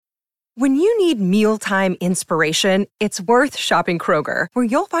When you need mealtime inspiration, it's worth shopping Kroger, where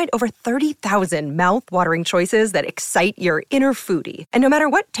you'll find over 30,000 mouth-watering choices that excite your inner foodie. And no matter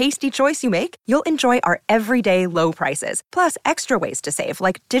what tasty choice you make, you'll enjoy our everyday low prices, plus extra ways to save,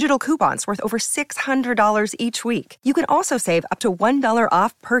 like digital coupons worth over $600 each week. You can also save up to $1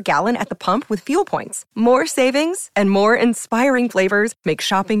 off per gallon at the pump with fuel points. More savings and more inspiring flavors make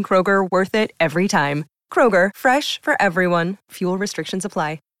shopping Kroger worth it every time. Kroger, fresh for everyone. Fuel restrictions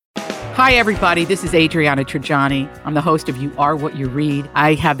apply. Hi, everybody. This is Adriana Trajani. I'm the host of You Are What You Read.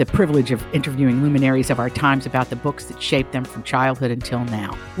 I have the privilege of interviewing luminaries of our times about the books that shaped them from childhood until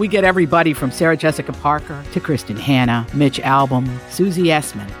now. We get everybody from Sarah Jessica Parker to Kristen Hanna, Mitch Albom, Susie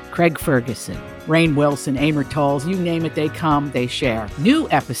Essman, Craig Ferguson, Rainn Wilson, Amor Tolls, you name it, they come, they share. New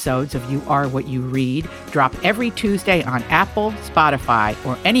episodes of You Are What You Read drop every Tuesday on Apple, Spotify,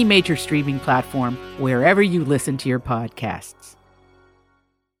 or any major streaming platform wherever you listen to your podcasts.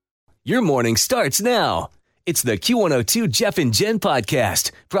 Your morning starts now. It's the Q102 Jeff and Jen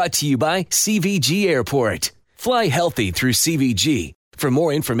podcast brought to you by CVG Airport. Fly healthy through CVG. For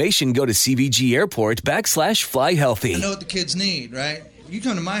more information, go to CVG Airport /fly healthy. I know what the kids need, right? You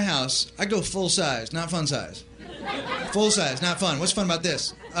come to my house, I go full size, not fun size. Full size, not fun. What's fun about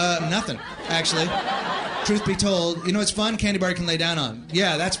this? Nothing, actually. Truth be told, you know what's fun? Candy bar you can lay down on.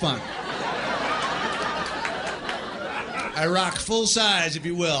 Yeah, that's fun. I rock full size, if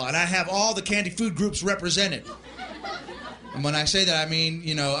you will, and I have all the candy food groups represented. And when I say that, I mean,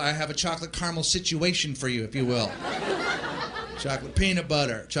 you know, I have a chocolate caramel situation for you, if you will. Chocolate peanut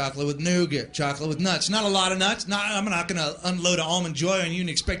butter, chocolate with nougat, chocolate with nuts. Not a lot of nuts. I'm not going to unload an Almond Joy on you and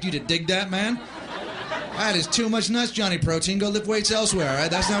expect you to dig that, man. That is too much nuts, Johnny Protein. Go lift weights elsewhere, all right?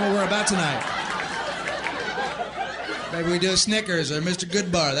 That's not what we're about tonight. Maybe we do a Snickers or Mr.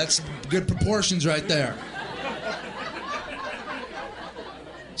 Goodbar. That's good proportions right there.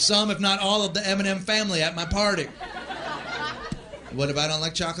 Some, if not all, of the M&M family at my party. What if I don't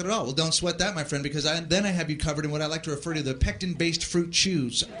like chocolate at all? Well, don't sweat that, my friend, because then I have you covered in what I like to refer to the pectin-based fruit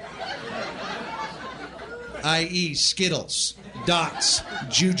chews. I.e. Skittles, Dots,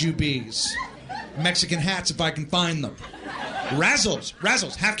 Jujubes, Mexican hats if I can find them.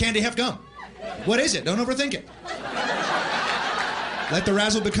 Razzles, half candy, half gum. What is it? Don't overthink it. Let the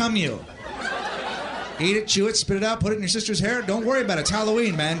razzle become you. Eat it, chew it, spit it out, put it in your sister's hair. Don't worry about it. It's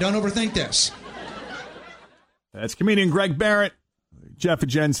Halloween, man. Don't overthink this. That's comedian Greg Barrett. Jeff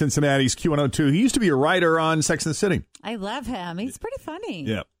and Jen, Cincinnati's Q102. He used to be a writer on Sex and the City. I love him. He's pretty funny.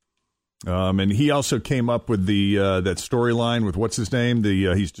 Yeah. And he also came up with the that storyline with what's his name?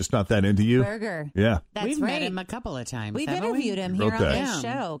 The He's Just Not That Into You. Burger. Yeah. We've met him a couple of times. We've interviewed him here on that. this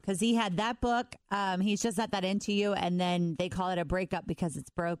show because he had that book, He's Just Not That Into You, and then they call it a breakup because it's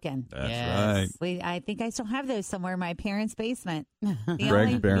broken. That's right. I think I still have those somewhere in my parents' basement.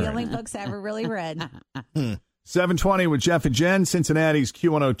 The only books I ever really read. 7:20 with Jeff and Jen, Cincinnati's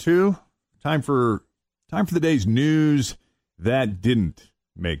Q102. Time for the day's news that didn't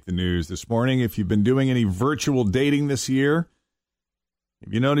make the news this morning. If you've been doing any virtual dating this year,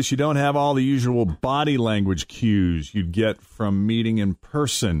 if you notice you don't have all the usual body language cues you'd get from meeting in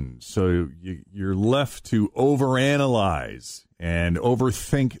person, so you're left to overanalyze and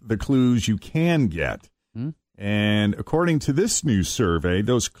overthink the clues you can get. And according to this new survey,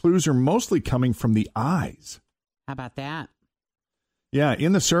 those clues are mostly coming from the eyes. How about that? Yeah,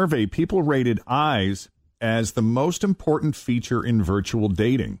 in the survey, people rated eyes as the most important feature in virtual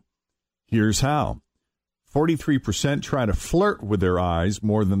dating. Here's how. 43% try to flirt with their eyes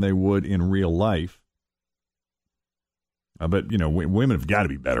more than they would in real life. But, you know, women have got to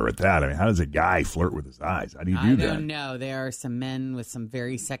be better at that. I mean, how does a guy flirt with his eyes? How do you do that? I don't know. There are some men with some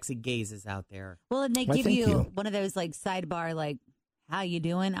very sexy gazes out there. Well, and they give you one of those, like, sidebar, like, how you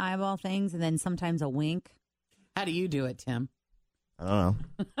doing eyeball things, and then sometimes a wink. How do you do it, Tim? I don't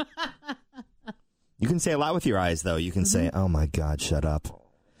know. You can say a lot with your eyes, though. You can say, oh, my God, shut up.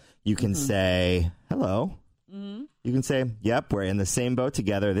 You can say, hello. You can say, yep, we're in the same boat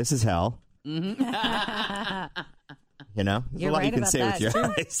together. This is hell. You know? There's You're a lot right you can about say that. with your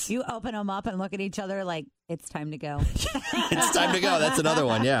eyes. You open them up and look at each other like, it's time to go. It's time to go. That's another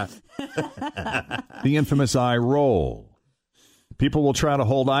one, yeah. The infamous eye roll. People will try to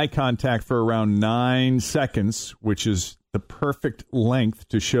hold eye contact for around 9 seconds, which is the perfect length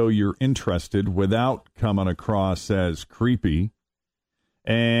to show you're interested without coming across as creepy.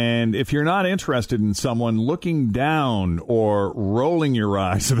 And if you're not interested in someone, looking down or rolling your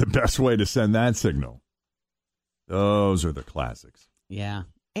eyes are the best way to send that signal. Those are the classics. Yeah.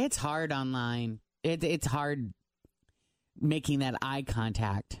 It's hard online. It's hard making that eye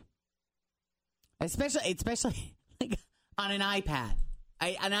contact. Especially like on an iPad.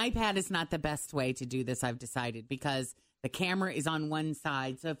 An iPad is not the best way to do this, I've decided, because the camera is on one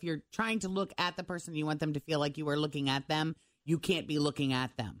side. So if you're trying to look at the person, you want them to feel like you are looking at them, you can't be looking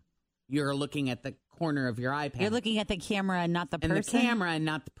at them. You're looking at the corner of your iPad. You're looking at the camera and not the person? And the camera and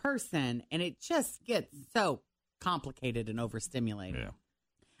not the person. And it just gets so complicated and overstimulated. Yeah.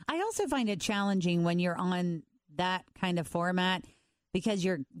 I also find it challenging when you're on that kind of format because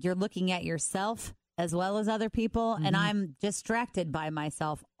you're looking at yourself as well as other people, and I'm distracted by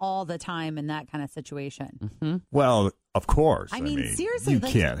myself all the time in that kind of situation. Well, of course. I mean, seriously, you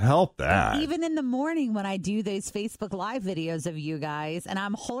can't help that. Even in the morning when I do those Facebook Live videos of you guys, and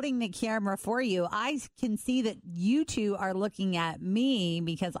I'm holding the camera for you, I can see that you two are looking at me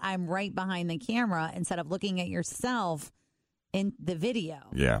because I'm right behind the camera instead of looking at yourself in the video.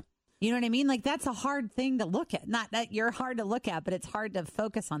 Yeah. You know what I mean? Like, that's a hard thing to look at. Not that you're hard to look at, but it's hard to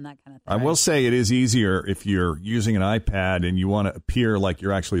focus on that kind of thing. I will say it is easier if you're using an iPad and you want to appear like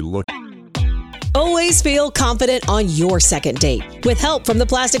you're actually looking. Always feel confident on your second date. With help from the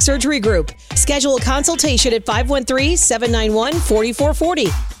Plastic Surgery Group. Schedule a consultation at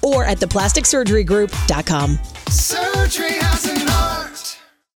 513-791-4440 or at theplasticsurgerygroup.com. Surgery has an art.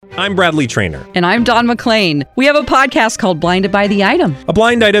 I'm Bradley Trainer. And I'm Don McClain. We have a podcast called Blinded by the Item. A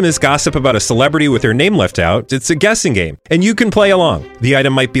blind item is gossip about a celebrity with their name left out. It's a guessing game, and you can play along. The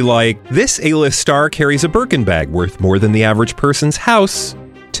item might be like, this A-list star carries a Birkin bag worth more than the average person's house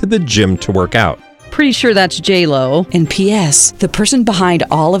to the gym to work out. Pretty sure that's J-Lo. And P.S. the person behind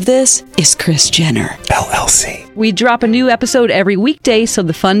all of this is Kris Jenner, LLC. We drop a new episode every weekday so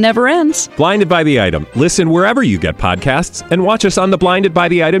the fun never ends. Blinded by the Item. Listen wherever you get podcasts and watch us on the Blinded by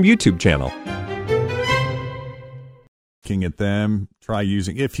the Item YouTube channel. Looking at them,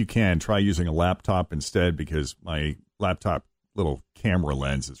 if you can, try using a laptop instead, because my laptop little camera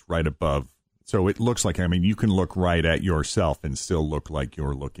lens is right above. So it looks like, you can look right at yourself and still look like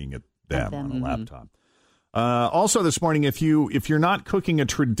you're looking at them on a laptop. Also this morning, if you're not cooking a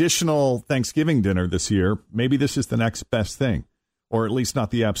traditional Thanksgiving dinner this year, maybe this is the next best thing, or at least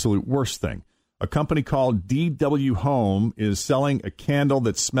not the absolute worst thing. A company called DW Home is selling a candle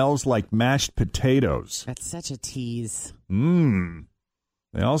that smells like mashed potatoes. That's such a tease.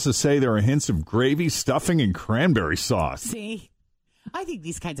 They also say there are hints of gravy, stuffing, and cranberry sauce. See, I think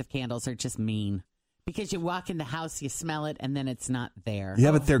these kinds of candles are just mean. Because you walk in the house, you smell it, and then it's not there.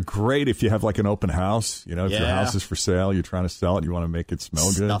 Yeah, but they're great if you have like an open house. You know, if your house is for sale, you're trying to sell it, you want to make it smell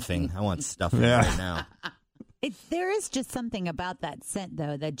good. Stuffing. I want stuffing right now. There is just something about that scent,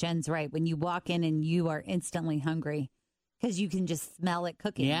 though, that Jen's right. When you walk in and you are instantly hungry because you can just smell it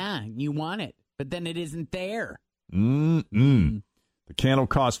cooking. Yeah, you want it, but then it isn't there. The candle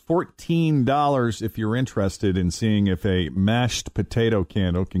costs $14 if you're interested in seeing if a mashed potato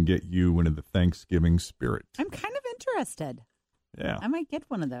candle can get you into the Thanksgiving spirit. I'm kind of interested. Yeah. I might get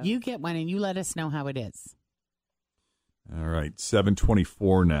one of those. You get one and you let us know how it is. All right,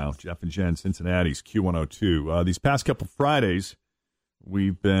 7:24 now. Jeff and Jen, Cincinnati's Q102. These past couple Fridays,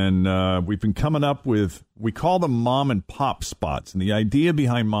 we've been coming up with, we call them mom and pop spots. And the idea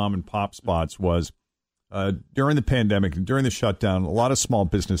behind mom and pop spots was, during the pandemic and during the shutdown, a lot of small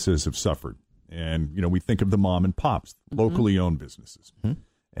businesses have suffered. And, we think of the mom and pops, locally owned businesses.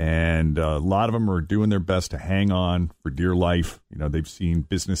 And a lot of them are doing their best to hang on for dear life. They've seen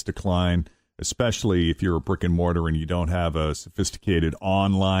business decline, especially if you're a brick and mortar and you don't have a sophisticated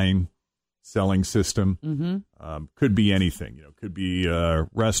online selling system. Could be anything. Could be a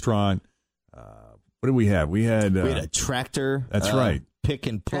restaurant. What did we have? We had a tractor. That's right. Pick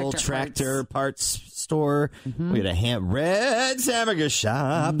and pull tractor parts store. We had a red hamburger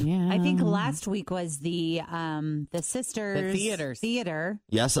shop. I think last week was the sisters theater.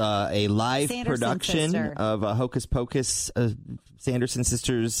 Yes, a live Sanderson production sister. of a Hocus Pocus Sanderson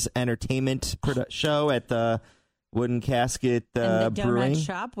Sisters entertainment show at the Wooden Casket and the Brewing. Donut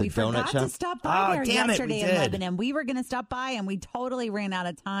shop. We forgot to stop by there yesterday in Lebanon. We were going to stop by, and we totally ran out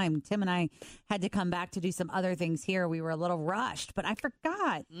of time. Tim and I had to come back to do some other things here. We were a little rushed, but I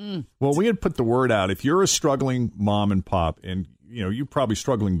forgot. Well, we had put the word out. If you're a struggling mom and pop, and you're probably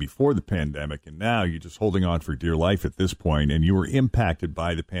struggling before the pandemic, and now you're just holding on for dear life at this point, and you were impacted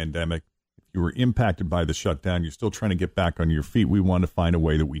by the pandemic, you were impacted by the shutdown, you're still trying to get back on your feet, we want to find a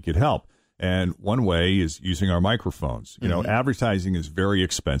way that we could help. And one way is using our microphones. Advertising is very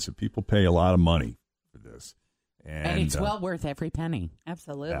expensive. People pay a lot of money for this. And it's well worth every penny.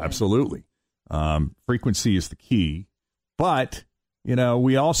 Absolutely. Frequency is the key. But,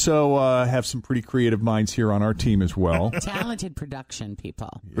 we also have some pretty creative minds here on our team as well. Talented production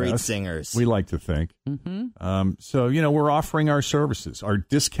people. Yes, great singers. We like to think. So, we're offering our services, our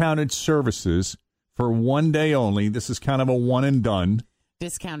discounted services for one day only. This is kind of a one and done.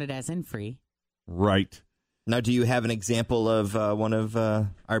 Discounted as in free. Right. Now, do you have an example of one of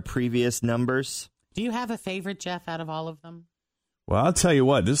our previous numbers? Do you have a favorite, Jeff, out of all of them? Well, I'll tell you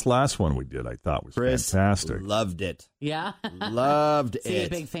what. This last one we did, I thought was Chris fantastic. Loved it. Yeah. Loved He's a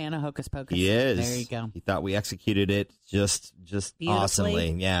it. big fan of Hocus Pocus. He is. There you go. He thought we executed it just Beautifully.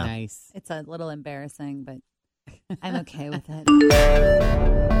 awesomely. Yeah. Nice. It's a little embarrassing, but I'm okay with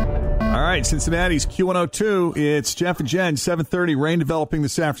it. All right, Cincinnati's Q102. It's Jeff and Jen, 7:30. Rain developing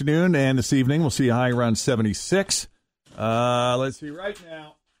this afternoon and this evening. We'll see a high around 76. Let's see right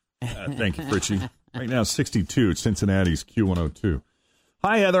now. Thank you, Fritchie. Right now, 62 at Cincinnati's Q102.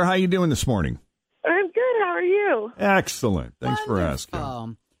 Hi, Heather. How you doing this morning? I'm good. How are you? Excellent. Thanks for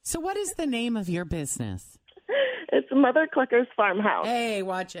asking. So what is the name of your business? It's Mother Clucker's Farmhouse. Hey,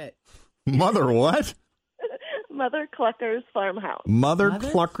 watch it. Mother what? Mother Clucker's Farmhouse. Mother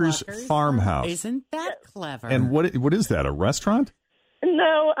Clucker's Farmhouse. Isn't that clever? And what is that, a restaurant?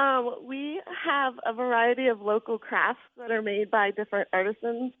 No, we have a variety of local crafts that are made by different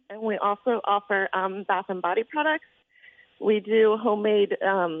artisans, and we also offer bath and body products. We do homemade,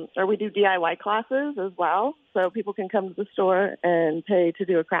 or we do DIY classes as well, so people can come to the store and pay to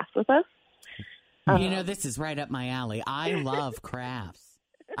do a craft with us. This is right up my alley. I love crafts.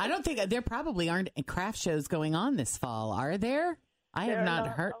 I don't think there probably aren't craft shows going on this fall, are there? I have not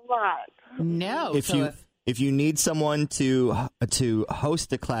heard a lot. No. If you need someone to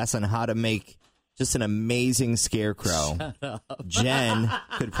host a class on how to make just an amazing scarecrow, Jen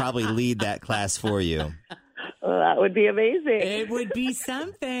could probably lead that class for you. Well, that would be amazing. It would be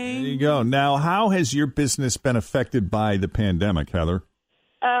something. There you go. Now, how has your business been affected by the pandemic, Heather?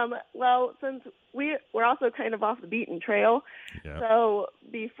 Well, since we're also kind of off the beaten trail, so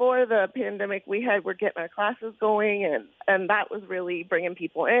before the pandemic, we're getting our classes going, and that was really bringing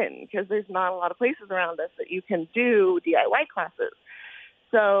people in because there's not a lot of places around us that you can do DIY classes.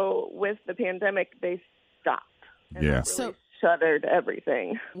 So with the pandemic, they stopped. And Yeah. that really shuttered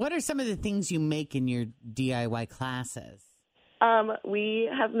everything. What are some of the things you make in your DIY classes? We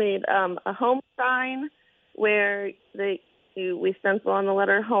have made a home sign where we stencil on the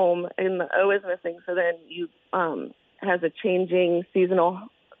letter home and the O is missing, so then you has a changing seasonal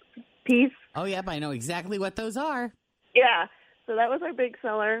piece. Oh, yep, I know exactly what those are. Yeah, so that was our big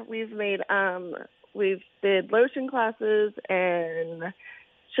seller. We've did lotion classes and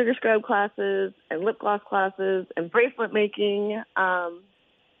sugar scrub classes and lip gloss classes and bracelet making. I'm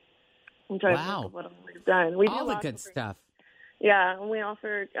trying to think of what else we've done. We All do the lots good of stuff. Yeah, and we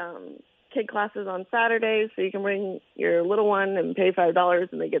offer kid classes on Saturdays, so you can bring your little one and pay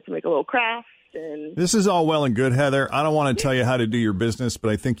 $5, and they get to make a little craft. And This is all well and good, Heather. I don't want to tell you how to do your business, but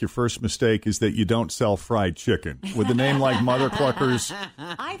I think your first mistake is that you don't sell fried chicken. With a name like Mother Cluckers,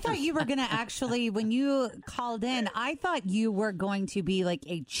 I thought you were going to actually, when you called in, I thought you were going to be like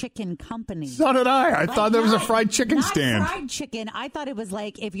a chicken company. so did I. I thought there was a fried chicken Not stand. fried chicken. I thought it was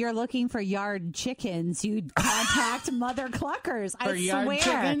like if you're looking for yard chickens, you'd contact Mother Cluckers. For I yard swear.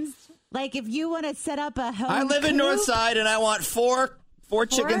 chickens? Like if you want to set up a home I live in coop, Northside, and I want four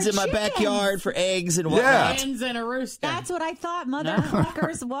chickens in my chickens. backyard for eggs and whatnot. Hens and a rooster. That's what I thought Mother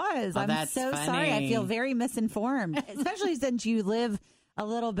Cluckers was. Oh, I'm that's so funny. sorry. I feel very misinformed, especially since you live a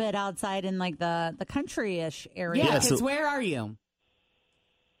little bit outside in like the country-ish area. Yeah, because where are you?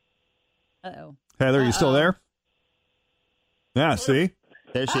 Uh-oh. Heather, you still there? Yeah, see?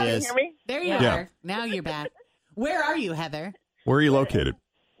 There she you is. hear me? There you Yeah. are. Now you're back. Where are you, Heather? Where are you located?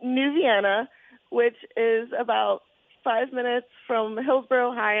 New Vienna, which is about 5 minutes from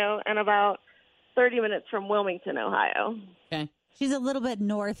Hillsborough, Ohio, and about 30 minutes from Wilmington, Ohio. Okay. She's a little bit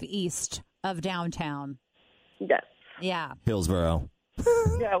northeast of downtown. Yes. Yeah. Hillsborough.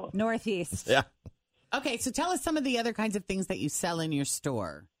 Yeah. Northeast. Yeah. Okay, so tell us some of the other kinds of things that you sell in your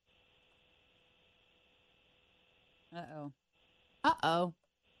store. Uh-oh. Uh-oh.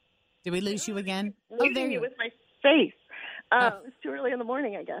 Did we lose you again? Losing you with my face. It's too early in the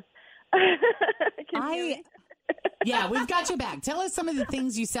morning, I guess. Can you hear me? Yeah, we've got you back. Tell us some of the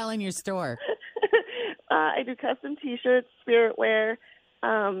things you sell in your store. I do custom T-shirts, spirit wear.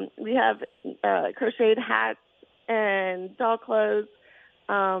 We have crocheted hats and doll clothes,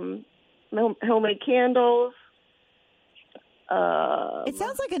 homemade candles. It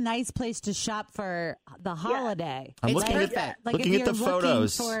sounds like a nice place to shop for the holiday. I'm It's looking perfect. at Like looking if at you're the looking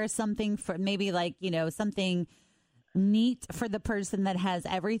photos. for something for maybe like, something neat for the person that has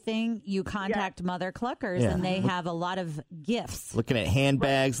everything, you contact Mother Cluckers Yeah. and they have a lot of gifts. Looking at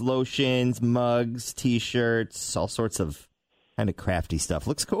handbags, lotions, mugs, T-shirts, all sorts of kind of crafty stuff.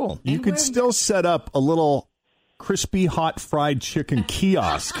 Looks cool. You could still set up a little crispy hot fried chicken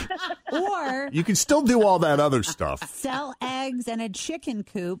kiosk. Or You can still do all that other stuff. sell eggs and a chicken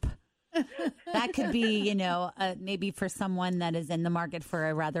coop. That could be, maybe for someone that is in the market for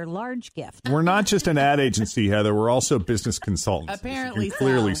a rather large gift. We're not just an ad agency, Heather. We're also business consultants. Apparently you can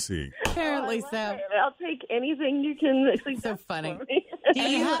clearly see. Apparently so. I'll take anything you can. So funny.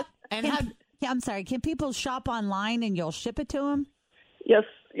 I'm sorry. Can people shop online and you'll ship it to them? Yes,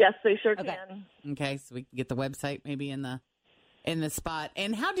 they sure can. Okay, so we can get the website maybe in the spot.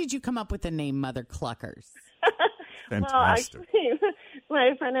 And how did you come up with the name Mother Cluckers? Fantastic. Well, actually,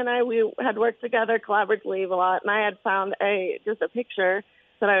 my friend and I, we had worked together collaboratively a lot, and I had found just a picture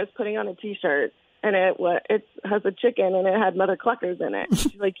that I was putting on a T-shirt, and it has a chicken, and it had Mother Cluckers in it.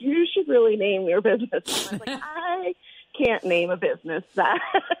 She's like, you should really name your business. And I was like, I can't name a business that.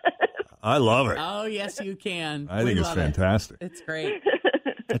 I love it. Oh, yes, you can. I think it's fantastic. It's great.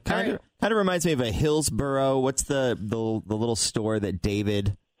 It kind of reminds me of a Hillsboro. What's the little store that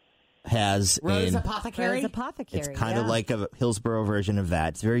David has? Rose Apothecary? It's kind of like a Hillsboro version of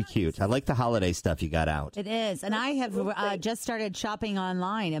that. It's very cute. I like the holiday stuff you got out. It is. And I have just started shopping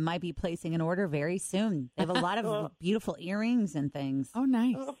online and might be placing an order very soon. They have a lot of beautiful earrings and things. Oh,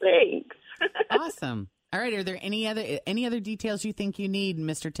 nice. Oh, thanks. Awesome. All right. Are there any other details you think you need,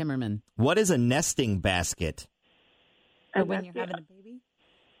 Mr. Timmerman? What is a nesting basket? Or when you're having a baby?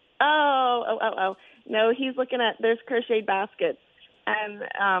 Oh. No, he's looking at, there's crocheted baskets. And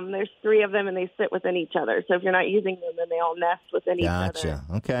there's 3 of them, and they sit within each other. So if you're not using them, then they all nest within each other. Gotcha.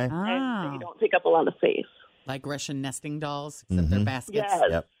 Okay. And so you don't take up a lot of space. Like Russian nesting dolls, except they're baskets.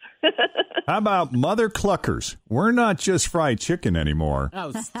 Yes. Yep. How about Mother Cluckers? We're not just fried chicken anymore.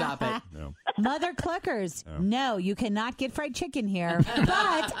 Oh, stop it. No. Mother Cluckers. No, you cannot get fried chicken here,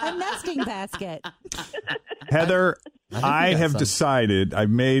 but a nesting basket. Heather, I have decided,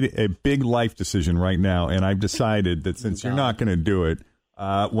 I've made a big life decision right now, and I've decided that since you're not going to do it,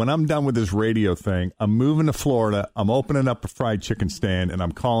 when I'm done with this radio thing, I'm moving to Florida, I'm opening up a fried chicken stand, and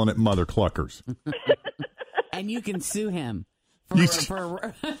I'm calling it Mother Cluckers. And you can sue him. You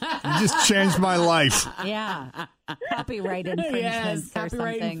just changed my life. Yeah. Copyright infringement. Yes, or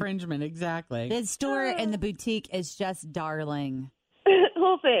copyright something. infringement, exactly. The store and the boutique is just darling.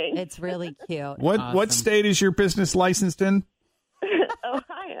 Whole thing. It's really cute. What state is your business licensed in?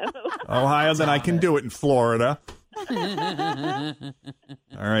 Ohio, then I can do it in Florida. All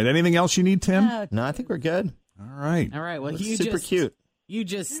right. Anything else you need, Tim? No, I think we're good. All right. All right. Well, Looks super cute. You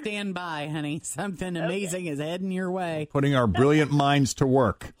just stand by, honey. Something amazing is heading your way. Putting our brilliant minds to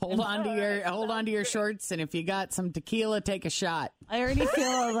work. Hold on to your shorts, and if you got some tequila, take a shot. I already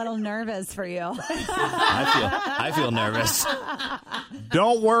feel a little nervous for you. I feel nervous.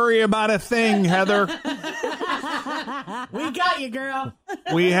 Don't worry about a thing, Heather. We got you, girl.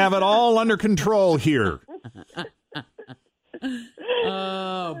 We have it all under control here.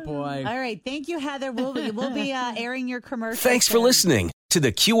 Oh, boy. All right. Thank you, Heather. We'll be airing your commercial. Thanks for listening to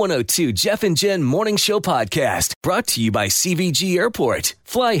the Q102 Jeff and Jen Morning Show podcast, brought to you by CVG Airport.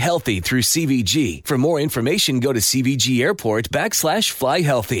 Fly healthy through CVG. For more information, go to CVG Airport /fly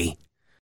healthy.